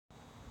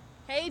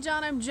Hey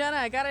John, I'm Jenna.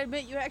 I gotta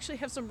admit, you actually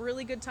have some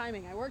really good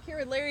timing. I work here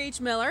at Larry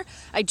H. Miller.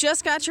 I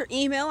just got your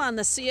email on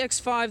the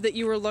CX-5 that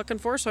you were looking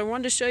for, so I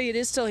wanted to show you it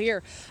is still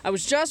here. I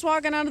was just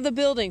walking out of the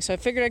building, so I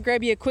figured I'd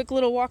grab you a quick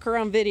little walk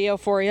around video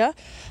for you.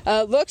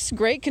 Looks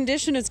great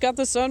condition. It's got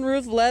the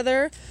sunroof,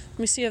 leather. Let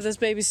me see if this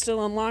baby's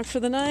still unlocked for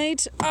the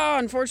night. Oh,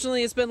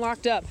 unfortunately, it's been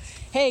locked up.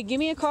 Hey, give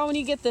me a call when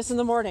you get this in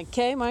the morning,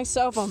 okay? My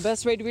cell phone,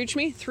 best way to reach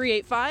me,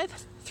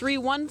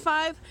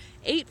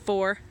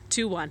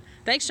 385-315-8421.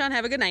 Thanks, John.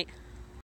 Have a good night.